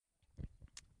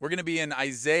We're going to be in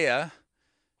Isaiah,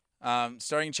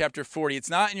 starting in chapter 40. It's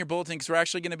not in your bulletin because we're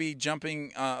actually going to be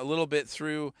jumping a little bit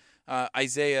through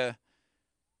Isaiah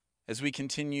as we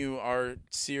continue our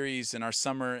series and our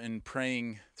summer in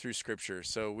praying through Scripture.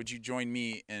 So would you join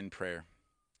me in prayer?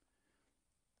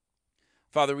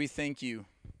 Father, we thank you.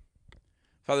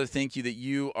 Father, thank you that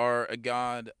you are a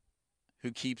God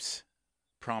who keeps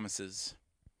promises.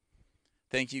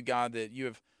 Thank you, God, that you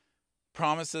have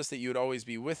promised us that you would always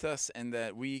be with us and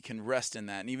that we can rest in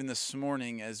that. And even this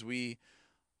morning, as we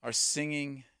are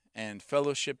singing and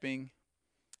fellowshipping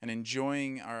and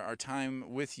enjoying our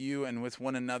time with you and with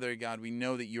one another, God, we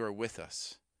know that you are with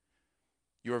us.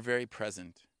 You are very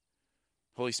present.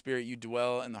 Holy Spirit, you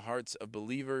dwell in the hearts of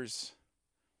believers.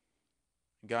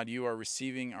 God, you are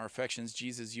receiving our affections.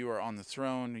 Jesus, you are on the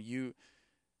throne. You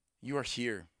are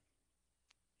here.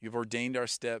 You've ordained our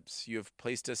steps. You have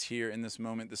placed us here in this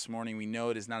moment this morning. We know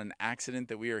it is not an accident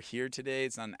that we are here today.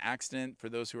 It's not an accident for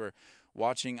those who are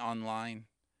watching online.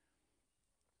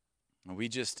 We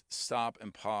just stop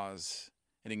and pause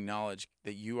and acknowledge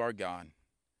that you are God,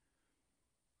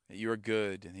 that you are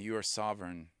good, and that you are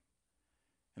sovereign,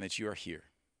 and that you are here.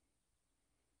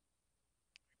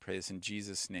 We pray this in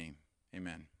Jesus' name.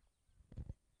 Amen.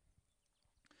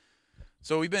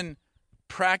 So we've been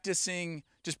practicing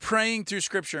just praying through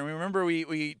Scripture. And remember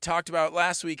we talked about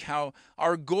last week how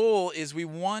our goal is we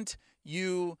want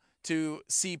you to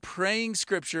see praying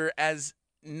Scripture as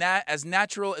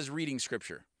natural as reading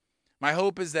Scripture. My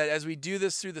hope is that as we do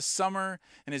this through the summer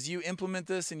and as you implement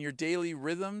this in your daily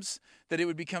rhythms, that it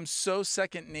would become so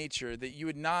second nature that you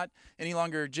would not any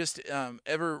longer just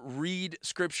ever read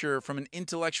Scripture from an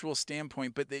intellectual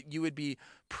standpoint, but that you would be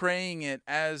praying it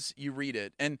as you read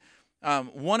it. And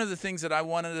one of the things that I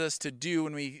wanted us to do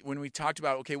when we talked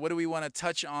about, okay, what do we want to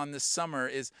touch on this summer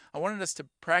is I wanted us to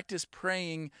practice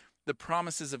praying the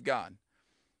promises of God.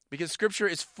 Because Scripture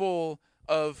is full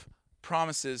of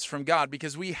promises from God,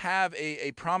 because we have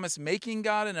a promise-making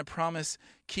God and a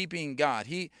promise-keeping God.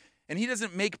 He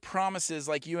doesn't make promises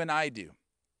like you and I do.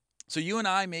 So you and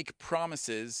I make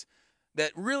promises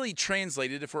that really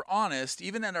translated, if we're honest,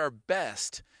 even at our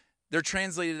best, they're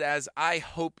translated as, I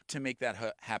hope to make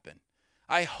that happen.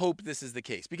 I hope this is the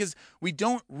case, because we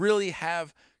don't really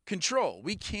have control.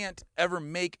 We can't ever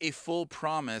make a full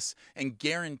promise and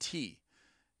guarantee.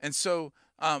 And so,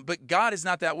 but God is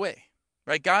not that way,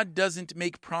 right? God doesn't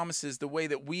make promises the way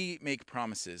that we make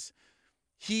promises.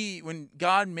 When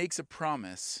God makes a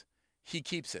promise, he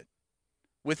keeps it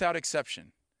without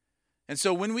exception. And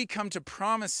so when we come to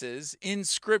promises in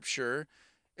Scripture,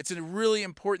 it's a really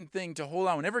important thing to hold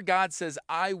on. Whenever God says,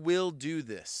 I will do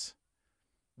this,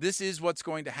 this is what's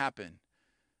going to happen,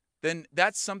 then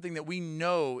that's something that we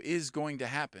know is going to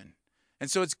happen. And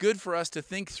so it's good for us to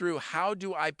think through, how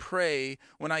do I pray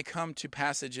when I come to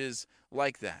passages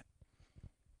like that?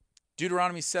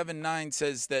 Deuteronomy 7:9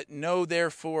 says that, know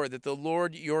therefore that the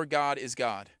Lord your God is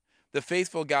God, the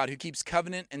faithful God who keeps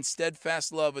covenant and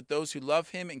steadfast love with those who love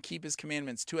him and keep his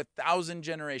commandments to 1,000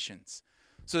 generations.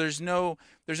 So there's no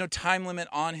time limit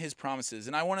on his promises.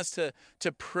 And I want us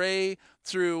to pray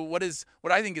through what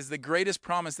I think is the greatest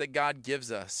promise that God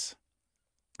gives us.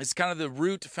 It's kind of the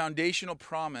root foundational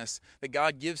promise that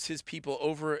God gives his people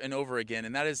over and over again.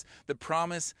 And that is the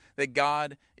promise that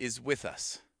God is with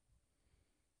us.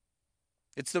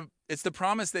 It's the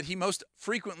promise that he most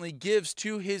frequently gives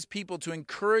to his people to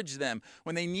encourage them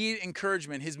when they need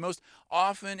encouragement. His most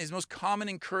common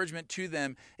encouragement to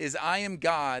them is, I am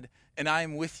God and I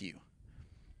am with you.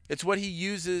 It's what he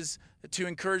uses to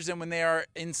encourage them when they are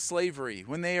in slavery,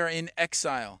 when they are in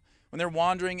exile, when they're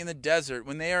wandering in the desert,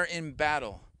 when they are in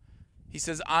battle. He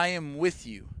says, I am with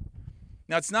you.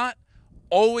 Now, it's not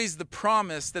always the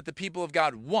promise that the people of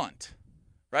God want,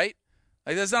 right?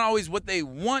 Like, that's not always what they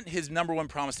want his number one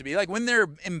promise to be. Like, when they're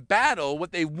in battle,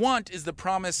 what they want is the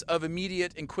promise of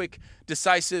immediate and quick,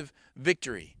 decisive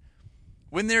victory.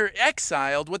 When they're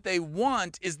exiled, what they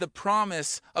want is the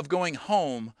promise of going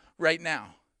home right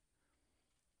now.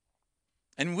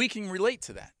 And we can relate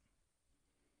to that,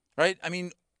 right? I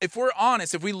mean, if we're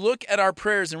honest, if we look at our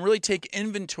prayers and really take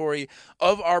inventory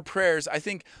of our prayers, I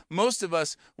think most of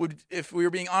us would, if we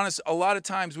were being honest, a lot of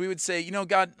times we would say,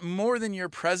 God, more than your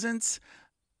presence,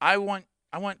 I want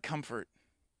comfort.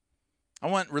 I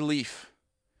want relief.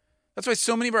 That's why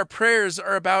so many of our prayers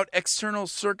are about external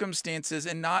circumstances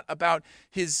and not about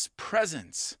his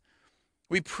presence.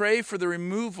 We pray for the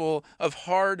removal of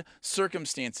hard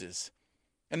circumstances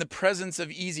and the presence of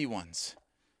easy ones.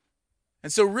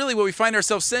 And so really what we find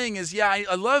ourselves saying is, yeah,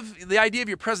 I love the idea of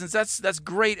your presence. That's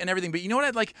great and everything. But you know what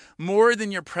I'd like more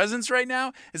than your presence right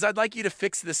now is I'd like you to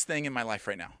fix this thing in my life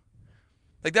right now.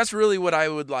 Like, that's really what I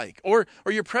would like. Or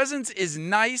your presence is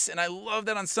nice, and I love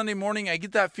that on Sunday morning. I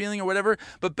get that feeling or whatever.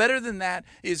 But better than that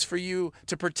is for you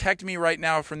to protect me right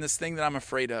now from this thing that I'm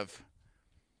afraid of.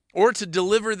 Or to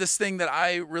deliver this thing that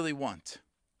I really want.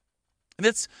 And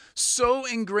it's so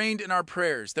ingrained in our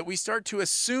prayers that we start to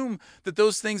assume that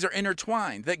those things are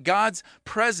intertwined, that God's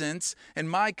presence and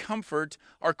my comfort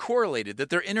are correlated,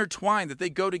 that they're intertwined, that they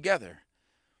go together.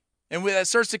 And that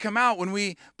starts to come out when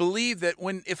we believe that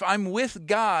if I'm with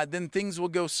God, then things will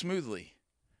go smoothly.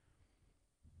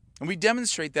 And we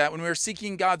demonstrate that when we're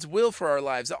seeking God's will for our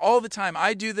lives. All the time.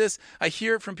 I do this. I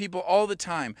hear it from people all the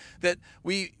time. That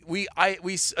we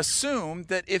assume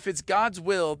that if it's God's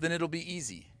will, then it'll be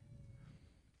easy.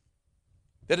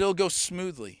 That it'll go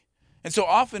smoothly. And so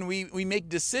often we make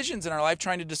decisions in our life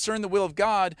trying to discern the will of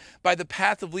God by the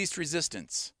path of least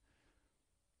resistance.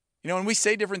 You know, when we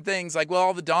say different things like, well,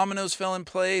 all the dominoes fell in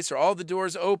place or all the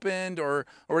doors opened or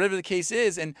whatever the case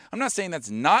is, and I'm not saying that's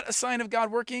not a sign of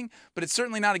God working, but it's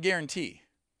certainly not a guarantee,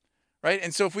 right?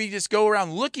 And so if we just go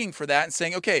around looking for that and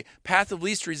saying, okay, path of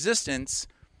least resistance,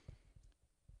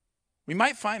 we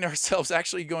might find ourselves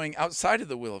actually going outside of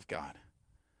the will of God.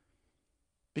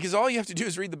 Because all you have to do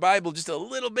is read the Bible just a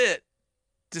little bit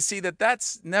to see that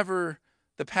that's never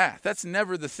the path. That's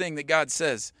never the thing that God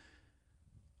says.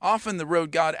 Often the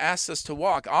road God asks us to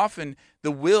walk, often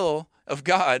the will of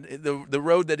God, the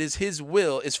road that is His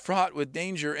will, is fraught with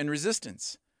danger and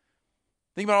resistance.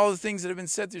 Think about all the things that have been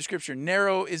said through Scripture.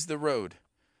 Narrow is the road.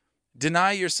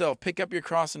 Deny yourself, pick up your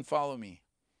cross and follow me.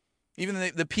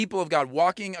 Even the people of God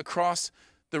walking across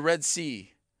the Red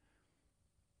Sea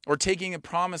or taking a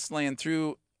promised land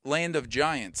through land of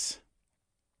giants.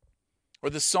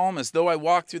 Or the psalmist, though I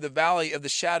walk through the valley of the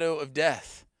shadow of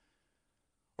death.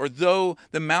 Or though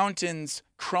the mountains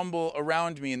crumble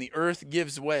around me and the earth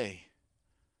gives way.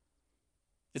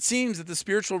 It seems that the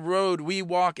spiritual road we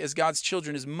walk as God's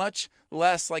children is much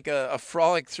less like a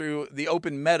frolic through the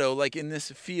open meadow like in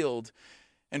this field,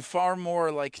 and far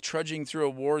more like trudging through a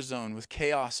war zone with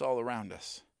chaos all around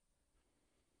us.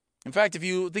 In fact, if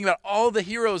you think about all the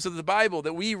heroes of the Bible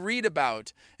that we read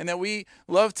about and that we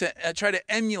love to try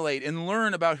to emulate and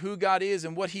learn about who God is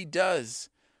and what He does,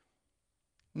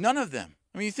 none of them.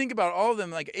 I mean, you think about all of them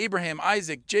like Abraham,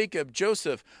 Isaac, Jacob,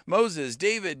 Joseph, Moses,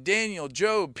 David, Daniel,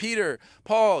 Job, Peter,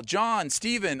 Paul, John,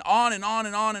 Stephen, on and on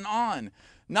and on and on.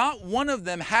 Not one of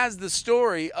them has the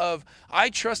story of, I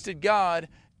trusted God,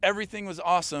 everything was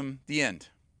awesome, the end.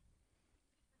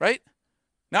 Right?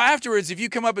 Now afterwards, if you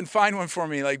come up and find one for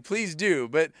me, like please do.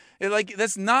 But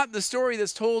that's not the story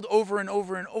that's told over and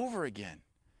over and over again.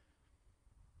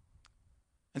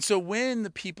 And so when the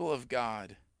people of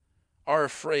God are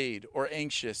afraid or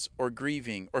anxious or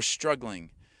grieving or struggling,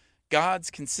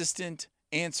 God's consistent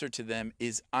answer to them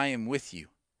is, I am with you.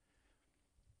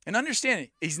 And understand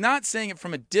it, He's not saying it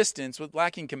from a distance with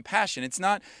lacking compassion. It's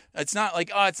not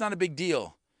like, oh, it's not a big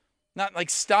deal. Not like,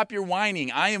 stop your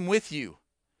whining, I am with you.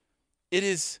 It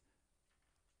is,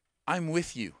 I'm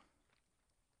with you.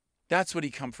 That's what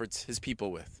He comforts His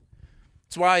people with.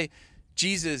 It's why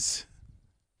Jesus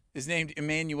is named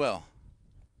Emmanuel.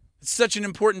 It's such an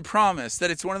important promise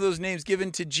that it's one of those names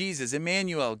given to Jesus,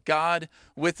 Emmanuel, God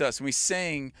with us. And we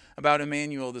sang about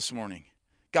Emmanuel this morning,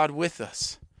 God with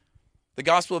us. The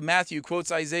Gospel of Matthew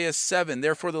quotes Isaiah 7,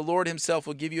 therefore the Lord Himself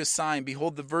will give you a sign.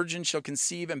 Behold, the virgin shall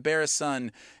conceive and bear a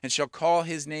son, and shall call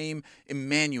His name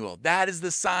Emmanuel. That is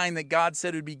the sign that God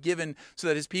said would be given so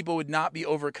that His people would not be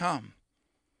overcome.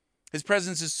 His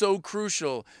presence is so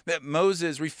crucial that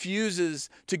Moses refuses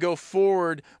to go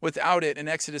forward without it in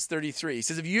Exodus 33. He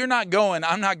says, if you're not going,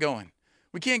 I'm not going.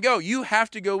 We can't go. You have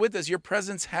to go with us. Your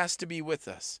presence has to be with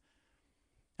us.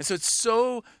 And so it's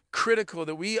so critical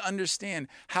that we understand,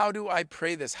 how do I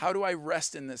pray this? How do I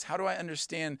rest in this? How do I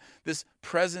understand this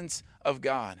presence of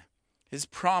God? His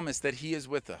promise that He is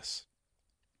with us.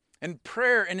 And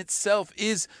prayer in itself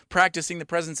is practicing the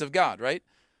presence of God, right?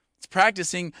 It's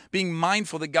practicing being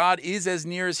mindful that God is as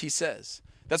near as He says.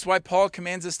 That's why Paul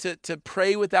commands us to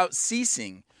pray without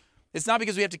ceasing. It's not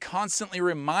because we have to constantly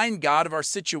remind God of our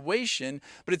situation,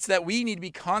 but it's that we need to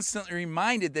be constantly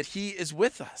reminded that He is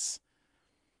with us.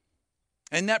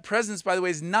 And that presence, by the way,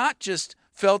 is not just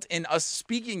felt in us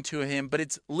speaking to Him, but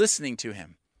it's listening to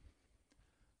Him.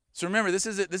 So remember, this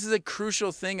is a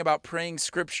crucial thing about praying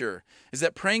Scripture, is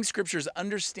that praying Scripture is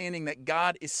understanding that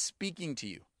God is speaking to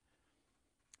you.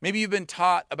 Maybe you've been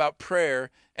taught about prayer,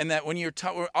 and that when you're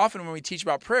taught, often when we teach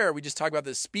about prayer, we just talk about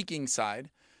the speaking side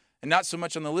and not so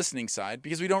much on the listening side,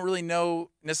 because we don't really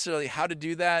know necessarily how to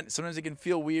do that. Sometimes it can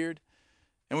feel weird.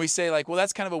 And we say like, well,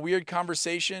 that's kind of a weird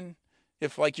conversation.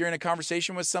 If like you're in a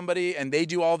conversation with somebody and they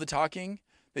do all the talking,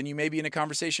 then you may be in a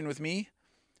conversation with me.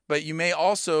 but you may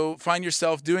also find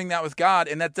yourself doing that with God,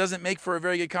 and that doesn't make for a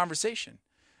very good conversation.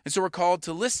 And so we're called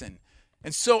to listen.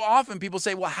 And so often people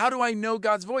say, well, how do I know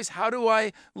God's voice? How do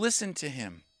I listen to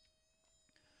him?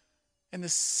 And the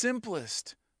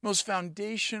simplest, most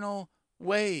foundational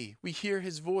way we hear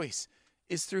his voice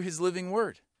is through his living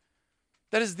word.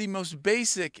 That is the most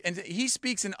basic, and he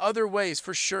speaks in other ways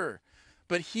for sure,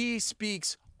 but he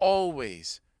speaks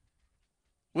always,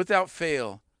 without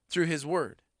fail, through his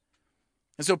word.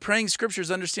 And so praying scripture is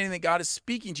understanding that God is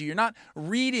speaking to you. You're not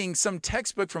reading some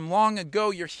textbook from long ago.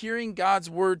 You're hearing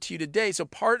God's word to you today. So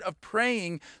part of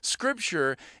praying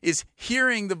scripture is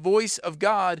hearing the voice of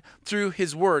God through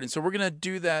his word. And so we're going to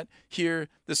do that here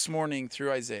this morning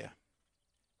through Isaiah.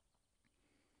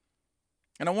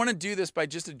 And I want to do this by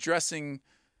just addressing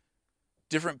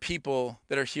different people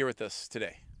that are here with us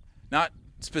today. Not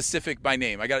specific by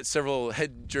name. I got several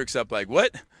head jerks up like,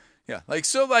 what? Yeah, like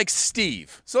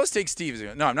Steve. So let's take Steve.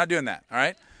 No, I'm not doing that, all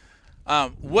right?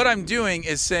 What I'm doing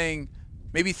is saying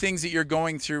maybe things that you're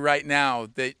going through right now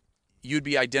that you'd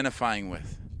be identifying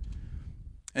with.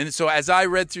 And so as I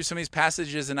read through some of these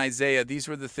passages in Isaiah, these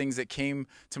were the things that came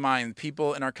to mind,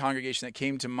 people in our congregation that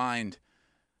came to mind.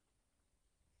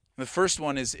 The first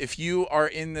one is, if you are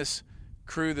in this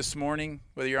crew this morning,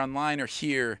 whether you're online or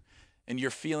here, and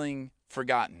you're feeling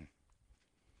forgotten.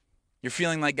 You're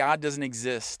feeling like God doesn't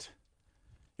exist.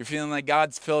 You're feeling like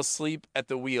God fell asleep at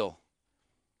the wheel.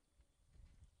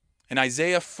 In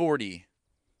Isaiah 40,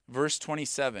 verse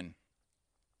 27,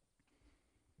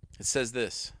 it says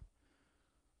this.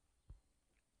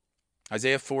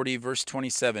 Isaiah 40, verse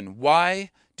 27.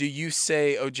 Why do you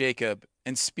say, O Jacob,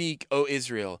 and speak, O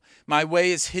Israel? My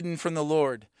way is hidden from the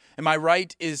Lord, and my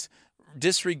right is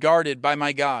disregarded by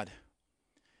my God.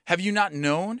 Have you not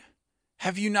known?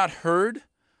 Have you not heard?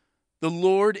 The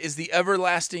Lord is the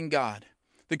everlasting God,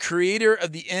 the creator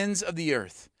of the ends of the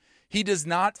earth. He does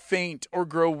not faint or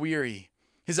grow weary.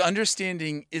 His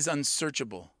understanding is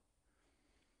unsearchable.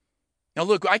 Now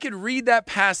look, I could read that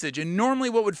passage, and normally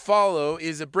what would follow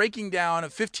is a breaking down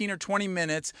of 15 or 20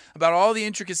 minutes about all the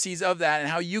intricacies of that and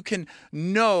how you can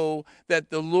know that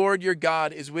the Lord your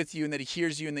God is with you and that he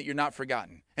hears you and that you're not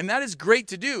forgotten. And that is great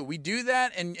to do. We do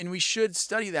that and we should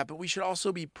study that, but we should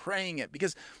also be praying it,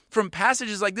 because from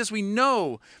passages like this, we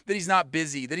know that he's not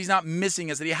busy, that he's not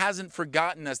missing us, that he hasn't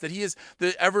forgotten us, that he is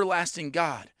the everlasting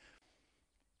God.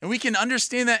 And we can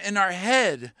understand that in our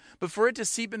head, but for it to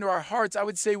seep into our hearts, I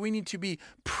would say we need to be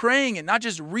praying it, not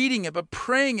just reading it, but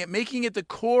praying it, making it the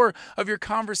core of your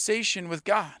conversation with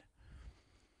God.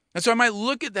 And so I might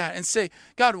look at that and say,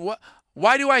 God,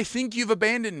 why do I think you've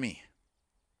abandoned me?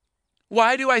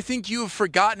 Why do I think you have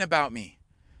forgotten about me?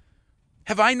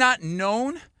 Have I not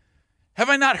known? Have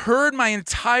I not heard my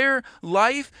entire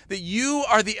life that you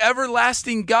are the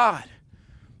everlasting God?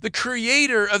 The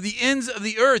creator of the ends of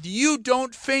the earth. You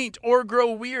don't faint or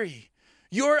grow weary.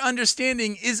 Your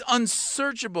understanding is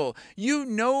unsearchable. You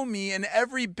know me in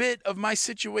every bit of my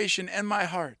situation and my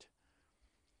heart.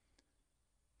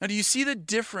 Now, do you see the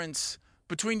difference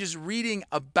between just reading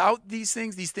about these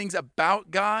things about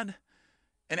God,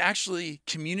 and actually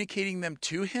communicating them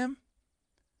to him?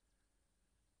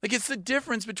 Like, it's the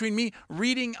difference between me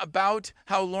reading about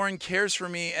how Lauren cares for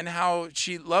me and how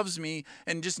she loves me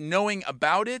and just knowing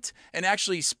about it, and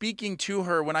actually speaking to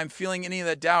her when I'm feeling any of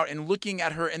that doubt and looking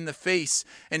at her in the face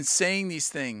and saying these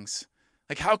things.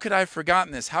 Like, how could I have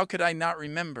forgotten this? How could I not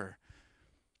remember?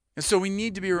 And so we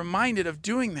need to be reminded of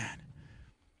doing that.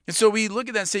 And so we look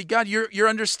at that and say, God, your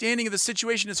understanding of the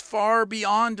situation is far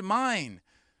beyond mine.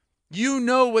 You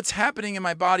know what's happening in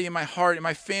my body, in my heart, in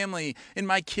my family, in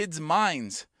my kids'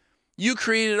 minds. You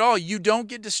created it all. You don't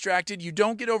get distracted. You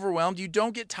don't get overwhelmed. You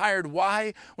don't get tired.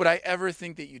 Why would I ever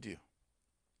think that you do?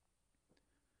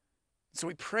 So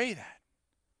we pray that.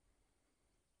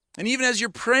 And even as you're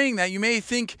praying that, you may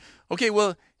think, okay,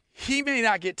 well, he may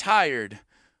not get tired,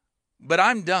 but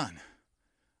I'm done.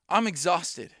 I'm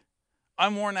exhausted.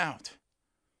 I'm worn out.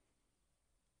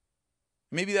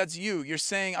 Maybe that's you. You're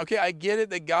saying, okay, I get it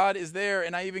that God is there,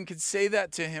 and I even could say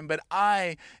that to him, but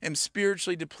I am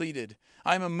spiritually depleted.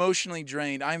 I'm emotionally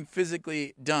drained. I'm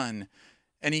physically done.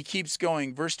 And he keeps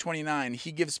going. Verse 29,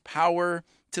 he gives power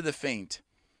to the faint.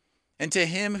 And to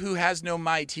him who has no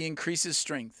might, he increases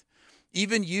strength.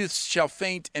 Even youths shall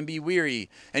faint and be weary,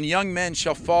 and young men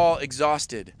shall fall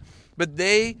exhausted. But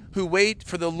they who wait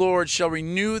for the Lord shall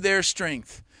renew their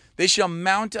strength. They shall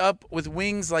mount up with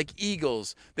wings like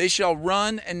eagles. They shall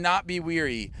run and not be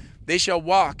weary. They shall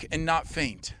walk and not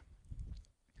faint.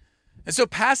 And so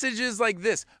passages like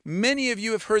this, many of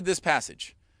you have heard this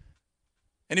passage.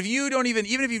 And if you don't even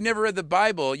if you've never read the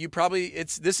Bible,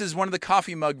 this is one of the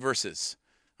coffee mug verses.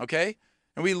 Okay?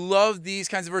 And we love these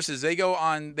kinds of verses. They go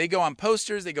on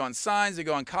posters, they go on signs, they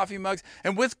go on coffee mugs,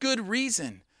 and with good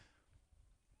reason.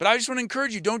 But I just want to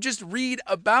encourage you, don't just read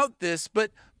about this,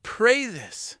 but pray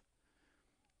this.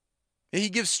 He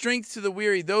gives strength to the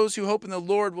weary. Those who hope in the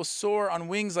Lord will soar on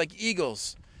wings like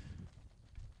eagles.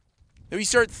 That we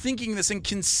start thinking this and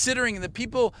considering that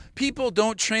people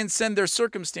don't transcend their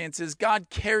circumstances. God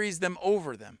carries them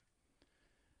over them.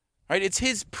 Right? It's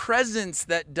his presence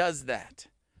that does that.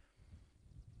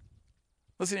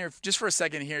 Listen here, just for a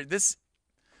second here.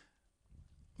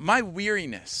 My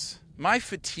weariness, my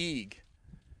fatigue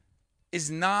is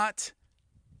not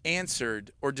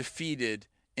answered or defeated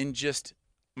in just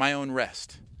my own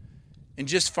rest, in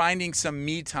just finding some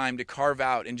me time to carve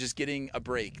out and just getting a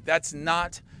break. That's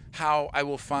not how I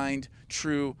will find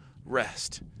true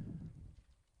rest.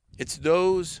 It's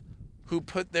those who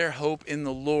put their hope in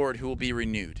the Lord who will be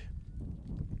renewed.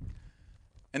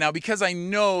 And now, because I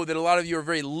know that a lot of you are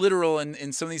very literal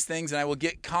in some of these things, and I will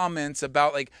get comments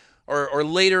about or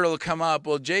later it'll come up,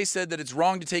 well, Jay said that it's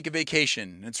wrong to take a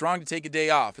vacation. It's wrong to take a day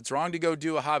off. It's wrong to go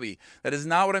do a hobby. That is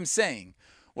not what I'm saying.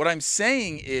 What I'm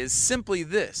saying is simply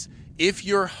this. If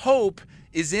your hope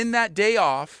is in that day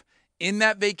off, in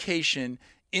that vacation,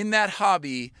 in that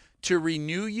hobby to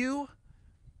renew you,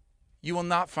 you will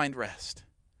not find rest.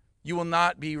 You will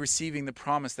not be receiving the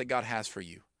promise that God has for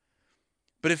you.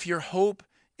 But if your hope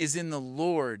is in the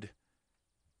Lord,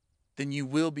 then you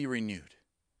will be renewed.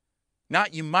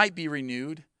 Not you might be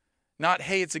renewed. Not,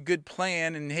 hey, it's a good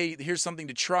plan and hey, here's something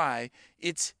to try.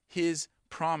 It's his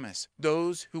promise.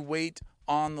 Those who wait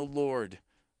on the Lord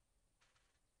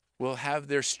will have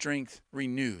their strength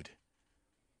renewed.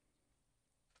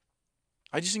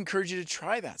 I just encourage you to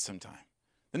try that sometime.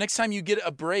 The next time you get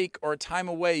a break or a time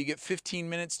away, you get 15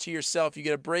 minutes to yourself, you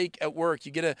get a break at work,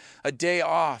 you get a day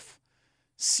off,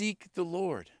 seek the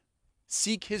Lord.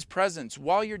 Seek his presence.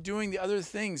 While you're doing the other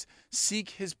things, seek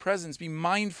his presence. Be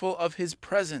mindful of his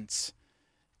presence.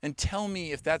 And tell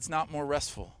me if that's not more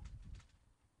restful.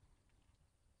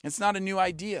 It's not a new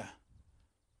idea.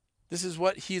 This is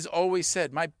what he's always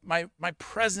said. My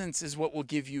presence is what will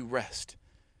give you rest.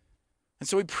 And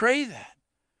so we pray that.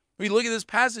 We look at this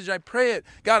passage, I pray it.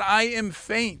 God, I am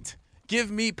faint.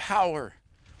 Give me power.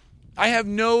 I have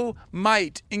no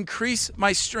might. Increase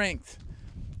my strength.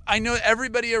 I know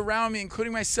everybody around me,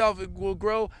 including myself, will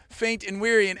grow faint and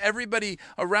weary, and everybody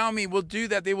around me will do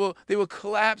that. They will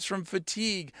collapse from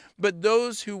fatigue. But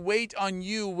those who wait on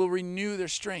you will renew their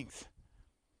strength.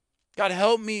 God,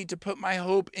 help me to put my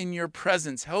hope in your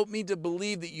presence. Help me to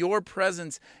believe that your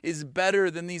presence is better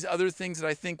than these other things that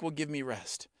I think will give me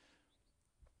rest.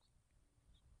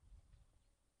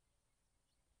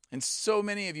 And so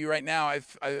many of you right now,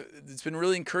 it's been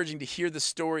really encouraging to hear the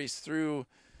stories through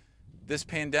this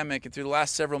pandemic and through the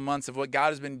last several months of what God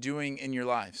has been doing in your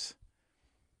lives.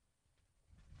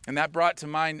 And that brought to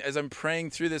mind, as I'm praying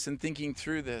through this and thinking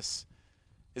through this,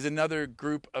 is another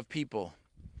group of people.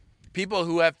 People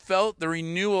who have felt the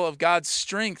renewal of God's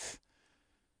strength.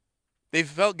 They've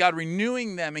felt God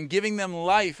renewing them and giving them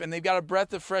life, and they've got a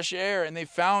breath of fresh air, and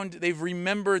they've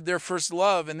remembered their first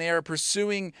love, and they are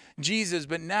pursuing Jesus,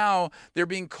 but now they're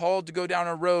being called to go down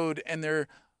a road, and they're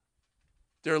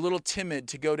a little timid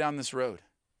to go down this road.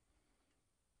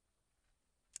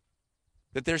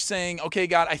 That they're saying, okay,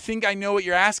 God, I think I know what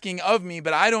you're asking of me,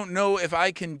 but I don't know if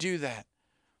I can do that.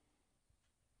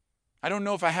 I don't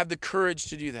know if I have the courage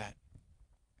to do that.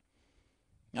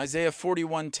 Isaiah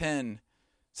 41:10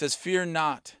 says, "Fear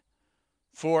not,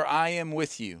 for I am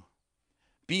with you.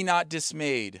 Be not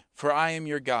dismayed, for I am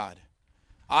your God.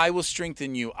 I will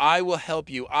strengthen you. I will help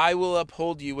you. I will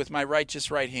uphold you with my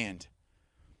righteous right hand."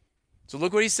 So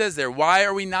look what he says there. Why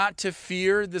are we not to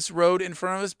fear this road in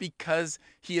front of us? Because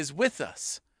he is with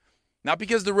us. Not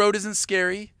because the road isn't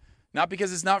scary. Not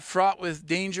because it's not fraught with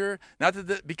danger. Not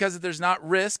because there's not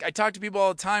risk. I talk to people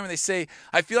all the time and they say,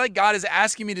 I feel like God is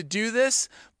asking me to do this,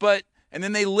 and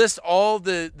then they list all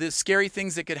the scary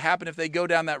things that could happen if they go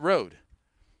down that road.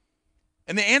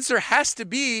 And the answer has to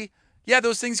be, yeah,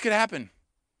 those things could happen.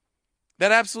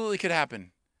 That absolutely could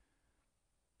happen.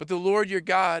 But the Lord your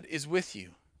God is with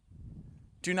you.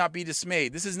 Do not be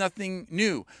dismayed. This is nothing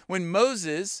new. When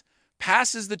Moses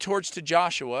passes the torch to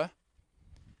Joshua,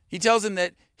 he tells him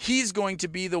that he's going to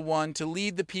be the one to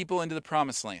lead the people into the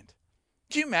promised land.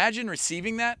 Can you imagine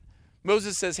receiving that?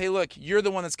 Moses says, hey, look, you're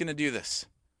the one that's going to do this.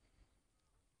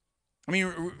 I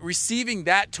mean, receiving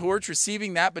that torch,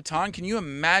 receiving that baton, can you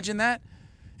imagine that?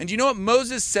 And do you know what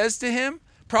Moses says to him?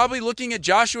 Probably looking at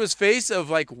Joshua's face of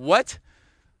like, what?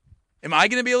 Am I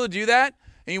going to be able to do that?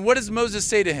 And what does Moses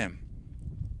say to him?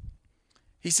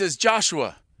 He says,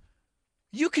 Joshua,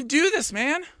 you can do this,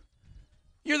 man.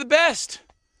 You're the best.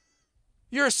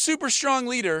 You're a super strong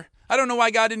leader. I don't know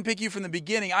why God didn't pick you from the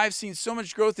beginning. I've seen so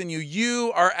much growth in you.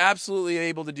 You are absolutely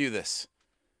able to do this.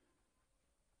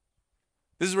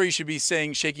 This is where you should be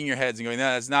saying, shaking your heads and going,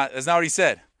 no, that's not what he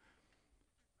said.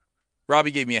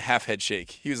 Robbie gave me a half head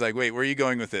shake. He was like, wait, where are you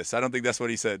going with this? I don't think that's what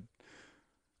he said.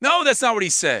 No, that's not what he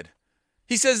said.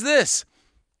 He says this,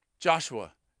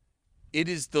 Joshua, it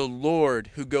is the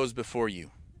Lord who goes before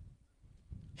you.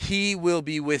 He will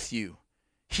be with you.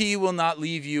 He will not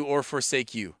leave you or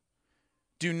forsake you.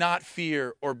 Do not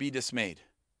fear or be dismayed.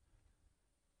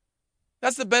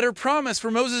 That's the better promise for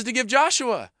Moses to give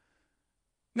Joshua.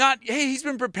 Not, hey, he's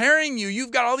been preparing you.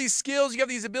 You've got all these skills. You have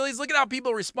these abilities. Look at how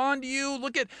people respond to you.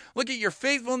 Look at your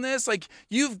faithfulness. Like,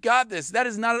 you've got this. That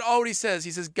is not at all what he says.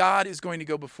 He says, God is going to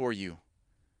go before you,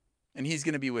 and he's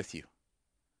going to be with you.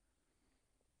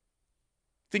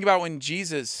 Think about when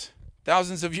Jesus,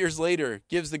 thousands of years later,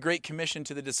 gives the Great Commission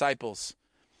to the disciples.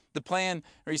 The plan,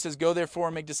 where he says, go therefore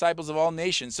and make disciples of all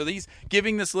nations. So he's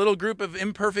giving this little group of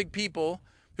imperfect people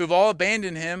who have all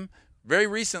abandoned him very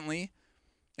recently,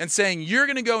 and saying, you're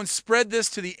going to go and spread this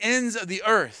to the ends of the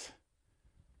earth,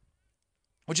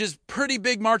 which is pretty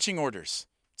big marching orders.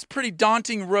 It's a pretty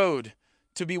daunting road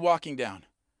to be walking down.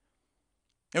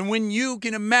 And when you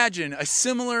can imagine a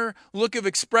similar look of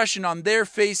expression on their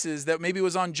faces that maybe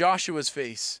was on Joshua's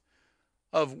face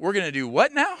of, we're going to do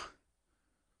what now?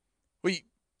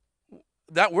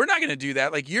 We're not going to do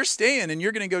that. Like, you're staying and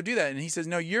you're going to go do that. And he says,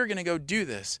 no, you're going to go do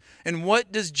this. And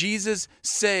what does Jesus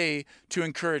say to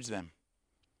encourage them?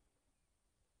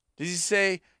 Does he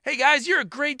say, hey guys, you're a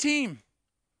great team.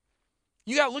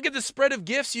 Look at the spread of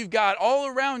gifts you've got all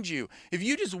around you. If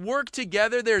you just work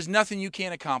together, there's nothing you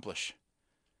can't accomplish.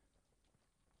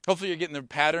 Hopefully you're getting the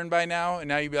pattern by now, and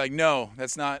now you'd be like, no,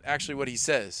 that's not actually what he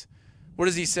says. What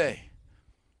does he say?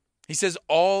 He says,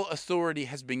 all authority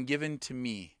has been given to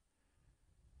me.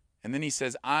 And then he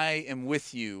says, I am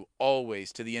with you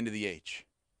always to the end of the age.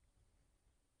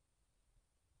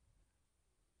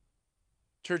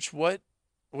 Church, what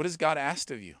has God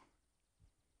asked of you?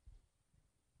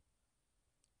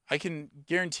 I can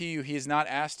guarantee you he has not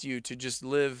asked you to just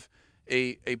live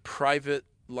a private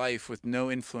life with no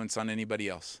influence on anybody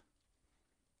else.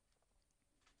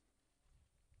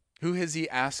 Who has he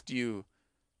asked you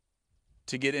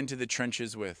to get into the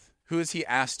trenches with? Who has he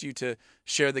asked you to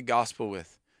share the gospel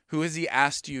with? Who has he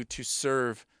asked you to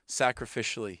serve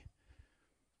sacrificially?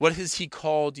 What has he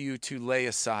called you to lay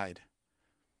aside?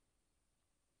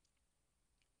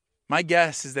 My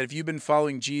guess is that if you've been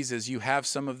following Jesus, you have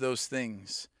some of those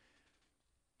things.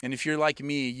 And if you're like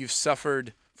me, you've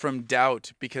suffered from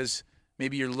doubt because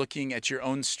maybe you're looking at your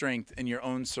own strength and your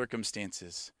own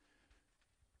circumstances.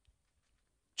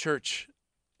 Church,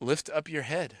 lift up your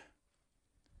head.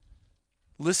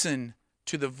 Listen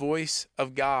to the voice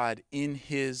of God in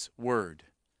his word.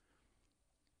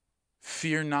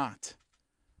 Fear not,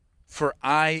 for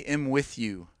I am with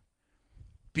you.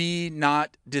 Be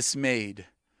not dismayed,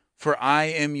 for I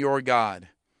am your God.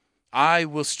 I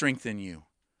will strengthen you.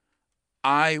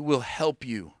 I will help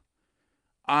you.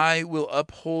 I will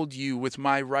uphold you with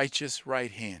my righteous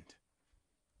right hand.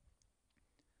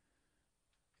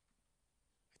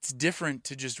 It's different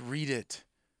to just read it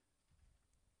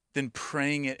than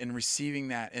praying it and receiving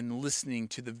that and listening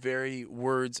to the very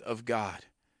words of God.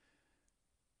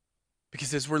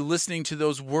 Because as we're listening to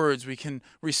those words, we can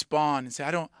respond and say,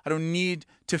 I don't need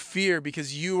to fear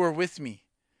because you are with me.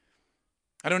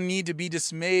 I don't need to be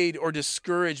dismayed or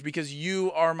discouraged because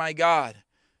you are my God.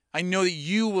 I know that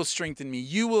you will strengthen me.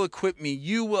 You will equip me.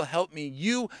 You will help me.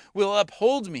 You will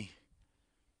uphold me.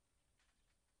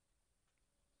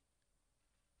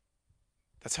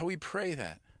 That's how we pray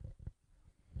that.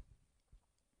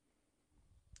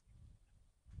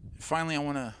 Finally, I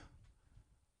want to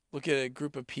look at a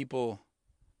group of people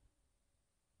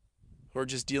who are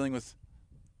just dealing with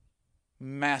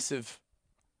massive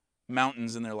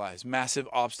mountains in their lives, massive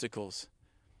obstacles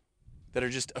that are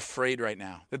just afraid right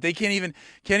now, that they can't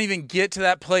even get to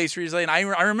that place where he's like, I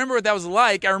remember what that was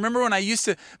like. I remember when I used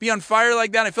to be on fire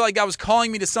like that. I feel like God was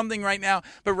calling me to something right now.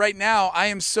 But right now, I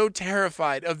am so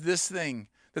terrified of this thing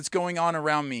that's going on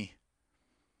around me.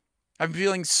 I'm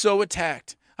feeling so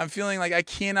attacked. I'm feeling like I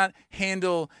cannot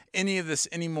handle any of this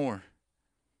anymore.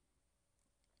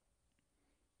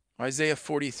 Isaiah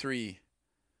 43,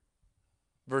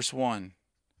 verse 1.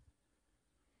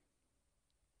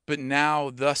 But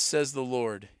now, thus says the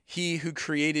Lord, he who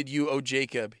created you, O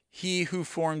Jacob, he who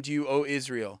formed you, O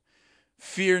Israel,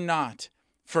 fear not,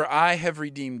 for I have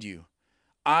redeemed you.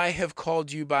 I have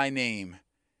called you by name.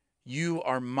 You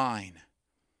are mine.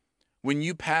 When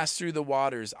you pass through the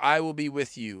waters, I will be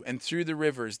with you, and through the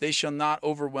rivers, they shall not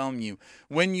overwhelm you.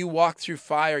 When you walk through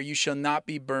fire, you shall not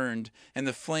be burned, and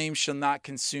the flame shall not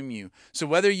consume you. So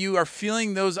whether you are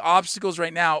feeling those obstacles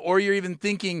right now, or you're even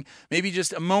thinking, maybe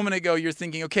just a moment ago, you're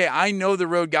thinking, okay, I know the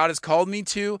road God has called me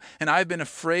to, and I've been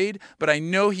afraid, but I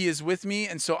know He is with me,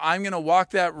 and so I'm going to walk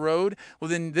that road. Well,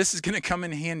 then this is going to come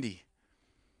in handy.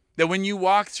 That when you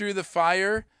walk through the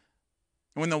fire,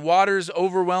 when the waters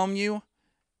overwhelm you,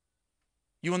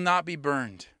 you will not be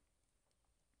burned.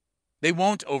 They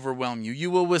won't overwhelm you.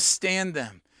 You will withstand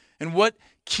them. And what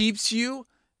keeps you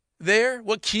there?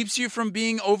 What keeps you from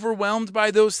being overwhelmed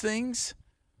by those things?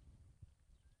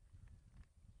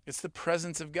 It's the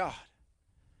presence of God.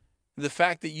 The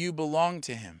fact that you belong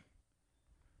to Him.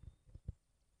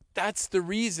 That's the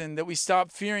reason that we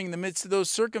stop fearing in the midst of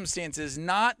those circumstances.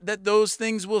 Not that those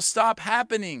things will stop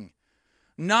happening.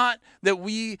 Not that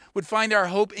we would find our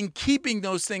hope in keeping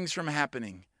those things from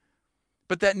happening,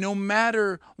 but that no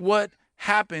matter what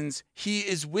happens, He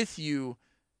is with you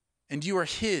and you are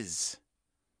His.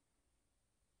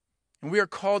 And we are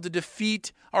called to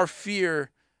defeat our fear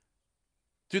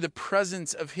through the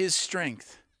presence of His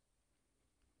strength.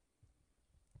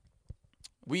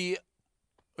 We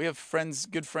have friends,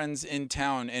 good friends in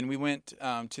town, and we went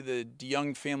to the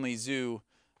DeYoung Family Zoo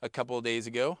a couple of days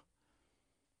ago,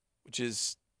 which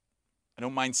is, I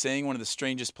don't mind saying, one of the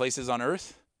strangest places on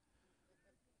earth.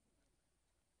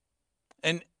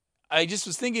 And I just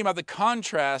was thinking about the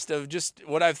contrast of just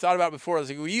what I've thought about before. I was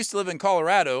like, we used to live in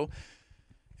Colorado,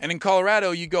 and in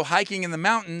Colorado, you go hiking in the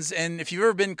mountains, and if you've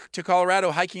ever been to Colorado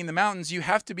hiking in the mountains, you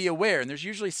have to be aware, and there's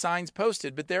usually signs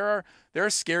posted, but there are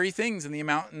scary things in the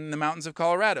mountains of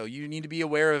Colorado. You need to be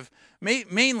aware of,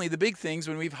 mainly the big things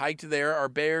when we've hiked there are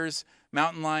bears,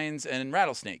 mountain lions, and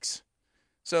rattlesnakes.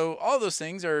 So all those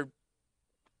things are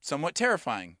somewhat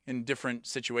terrifying in different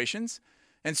situations.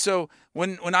 And so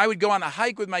when I would go on a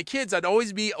hike with my kids, I'd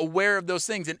always be aware of those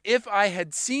things. And if I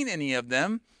had seen any of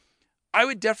them, I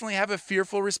would definitely have a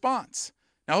fearful response.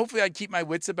 Now, hopefully I'd keep my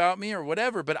wits about me or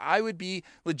whatever, but I would be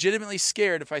legitimately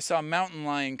scared if I saw a mountain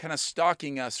lion kind of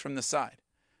stalking us from the side.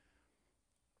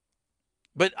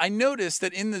 But I noticed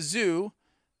that in the zoo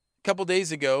a couple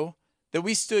days ago that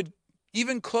we stood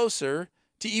even closer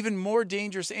to even more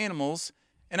dangerous animals,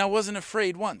 and I wasn't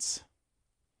afraid once.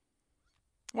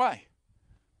 Why?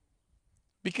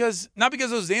 Not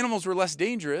because those animals were less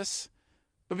dangerous,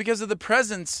 but because of the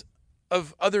presence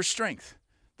of other strength,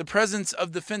 the presence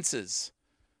of the fences,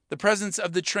 the presence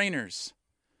of the trainers,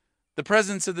 the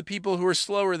presence of the people who are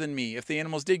slower than me if the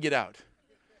animals did get out.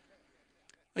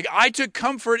 Like, I took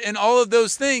comfort in all of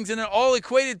those things, and it all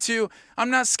equated to,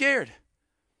 I'm not scared.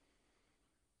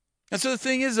 And so the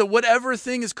thing is that whatever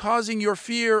thing is causing your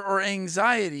fear or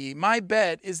anxiety, my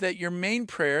bet is that your main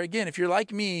prayer, again, if you're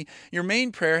like me, your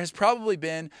main prayer has probably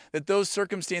been that those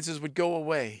circumstances would go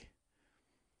away.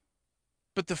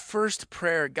 But the first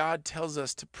prayer God tells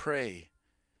us to pray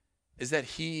is that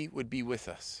He would be with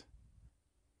us.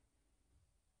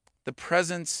 The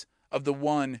presence of the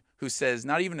one who says,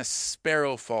 not even a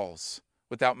sparrow falls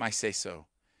without my say-so,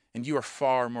 and you are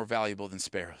far more valuable than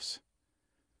sparrows.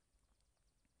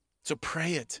 So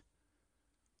pray it.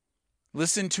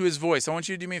 Listen to His voice. I want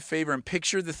you to do me a favor and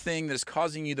picture the thing that is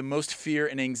causing you the most fear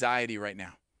and anxiety right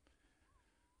now.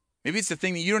 Maybe it's the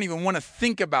thing that you don't even want to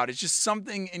think about. It's just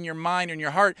something in your mind or in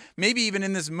your heart. Maybe even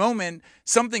in this moment,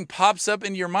 something pops up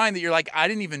into your mind that you're like, I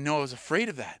didn't even know I was afraid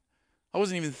of that. I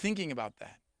wasn't even thinking about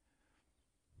that.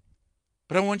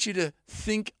 But I want you to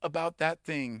think about that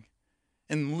thing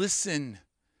and listen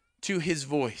to His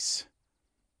voice.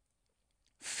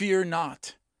 Fear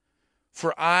not,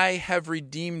 for I have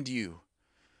redeemed you.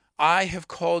 I have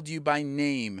called you by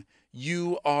name.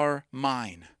 You are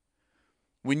mine.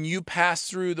 When you pass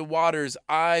through the waters,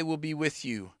 I will be with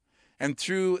you. And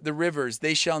through the rivers,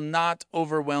 they shall not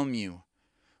overwhelm you.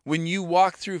 When you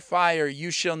walk through fire, you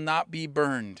shall not be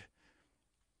burned,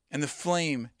 and the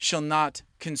flame shall not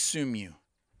consume you.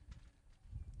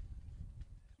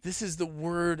 This is the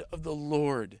word of the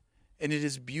Lord, and it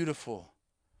is beautiful.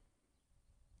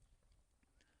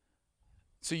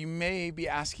 So you may be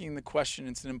asking the question,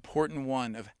 it's an important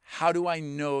one, of how do I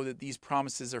know that these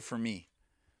promises are for me?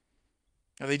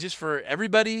 Are they just for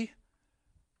everybody?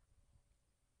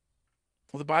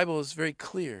 Well, the Bible is very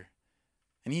clear.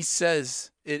 And He says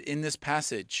it in this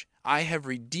passage, I have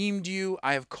redeemed you.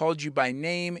 I have called you by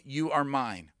name. You are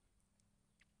mine.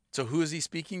 So who is He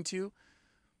speaking to?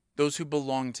 Those who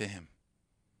belong to Him.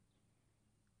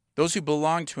 Those who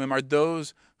belong to Him are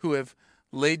those who have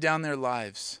laid down their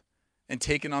lives and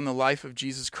taken on the life of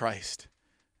Jesus Christ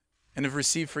and have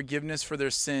received forgiveness for their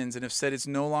sins and have said, it's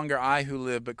no longer I who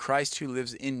live, but Christ who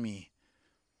lives in me.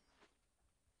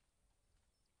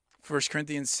 1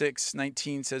 Corinthians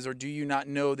 6:19 says, or do you not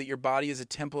know that your body is a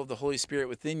temple of the Holy Spirit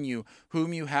within you,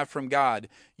 whom you have from God?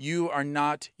 You are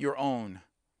not your own.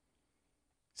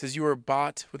 It says you are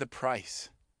bought with a price.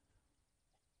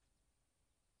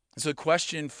 So a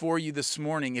question for you this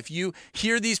morning, if you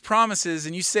hear these promises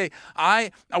and you say,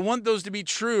 I want those to be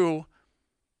true,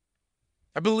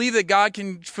 I believe that God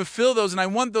can fulfill those and I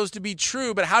want those to be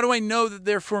true, but how do I know that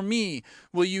they're for me?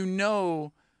 Well, you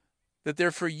know that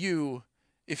they're for you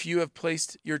if you have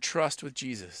placed your trust with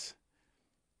Jesus.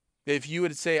 If you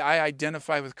would say, I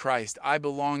identify with Christ, I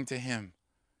belong to him.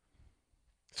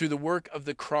 Through the work of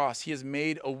the cross, he has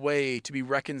made a way to be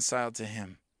reconciled to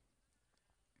him.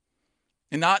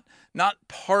 And not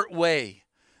part way,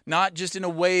 not just in a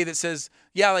way that says,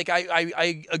 yeah, like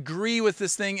I agree with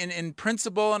this thing in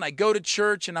principle and I go to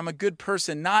church and I'm a good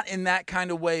person. Not in that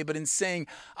kind of way, but in saying,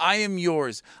 I am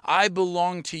yours. I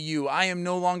belong to you. I am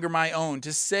no longer my own.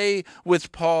 To say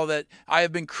with Paul that I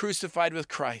have been crucified with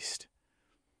Christ.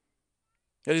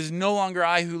 It is no longer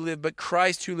I who live, but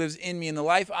Christ who lives in me. In the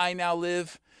life I now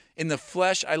live, in the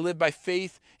flesh, I live by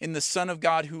faith in the Son of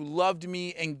God who loved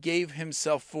me and gave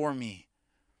himself for me.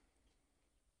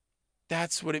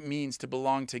 That's what it means to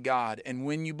belong to God. And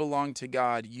when you belong to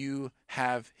God, you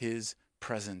have his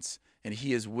presence and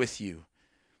he is with you.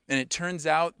 And it turns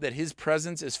out that his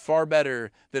presence is far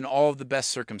better than all of the best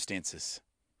circumstances.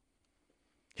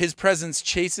 His presence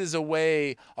chases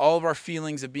away all of our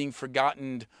feelings of being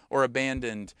forgotten or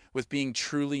abandoned with being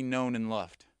truly known and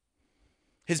loved.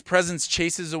 His presence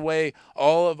chases away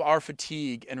all of our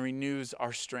fatigue and renews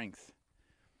our strength.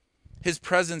 His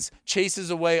presence chases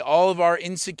away all of our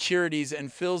insecurities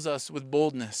and fills us with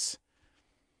boldness.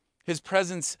 His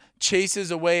presence chases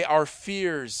away our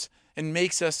fears and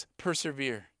makes us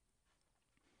persevere.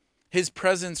 His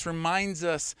presence reminds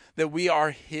us that we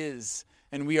are his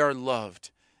and we are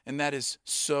loved. And that is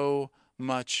so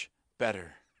much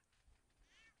better.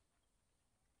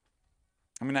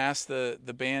 I'm going to ask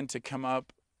the band to come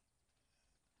up.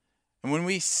 And when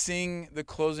we sing the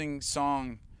closing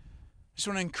song, I just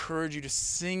want to encourage you to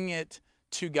sing it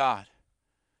to God.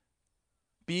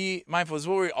 Be mindful. This is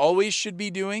what we always should be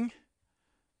doing.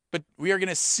 But we are going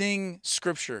to sing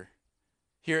Scripture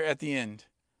here at the end.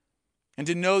 And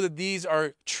to know that these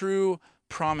are true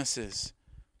promises.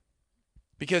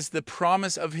 Because the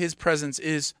promise of his presence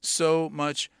is so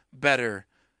much better.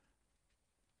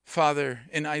 Father,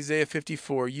 in Isaiah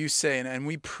 54, you say, and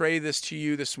we pray this to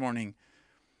you this morning,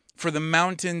 for the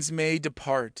mountains may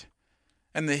depart,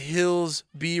 and the hills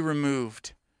be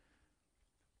removed.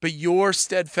 But your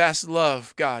steadfast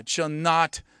love, God, shall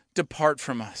not depart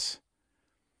from us.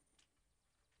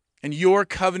 And your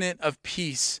covenant of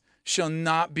peace shall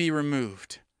not be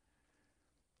removed.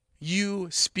 You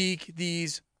speak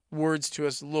these words to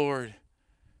us, Lord,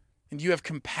 and you have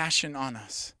compassion on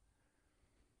us.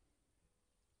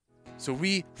 So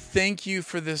we thank you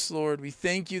for this, Lord. We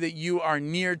thank you that you are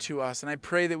near to us. And I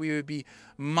pray that we would be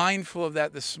mindful of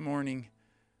that this morning,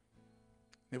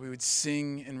 that we would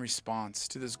sing in response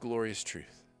to this glorious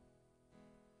truth.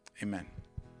 Amen.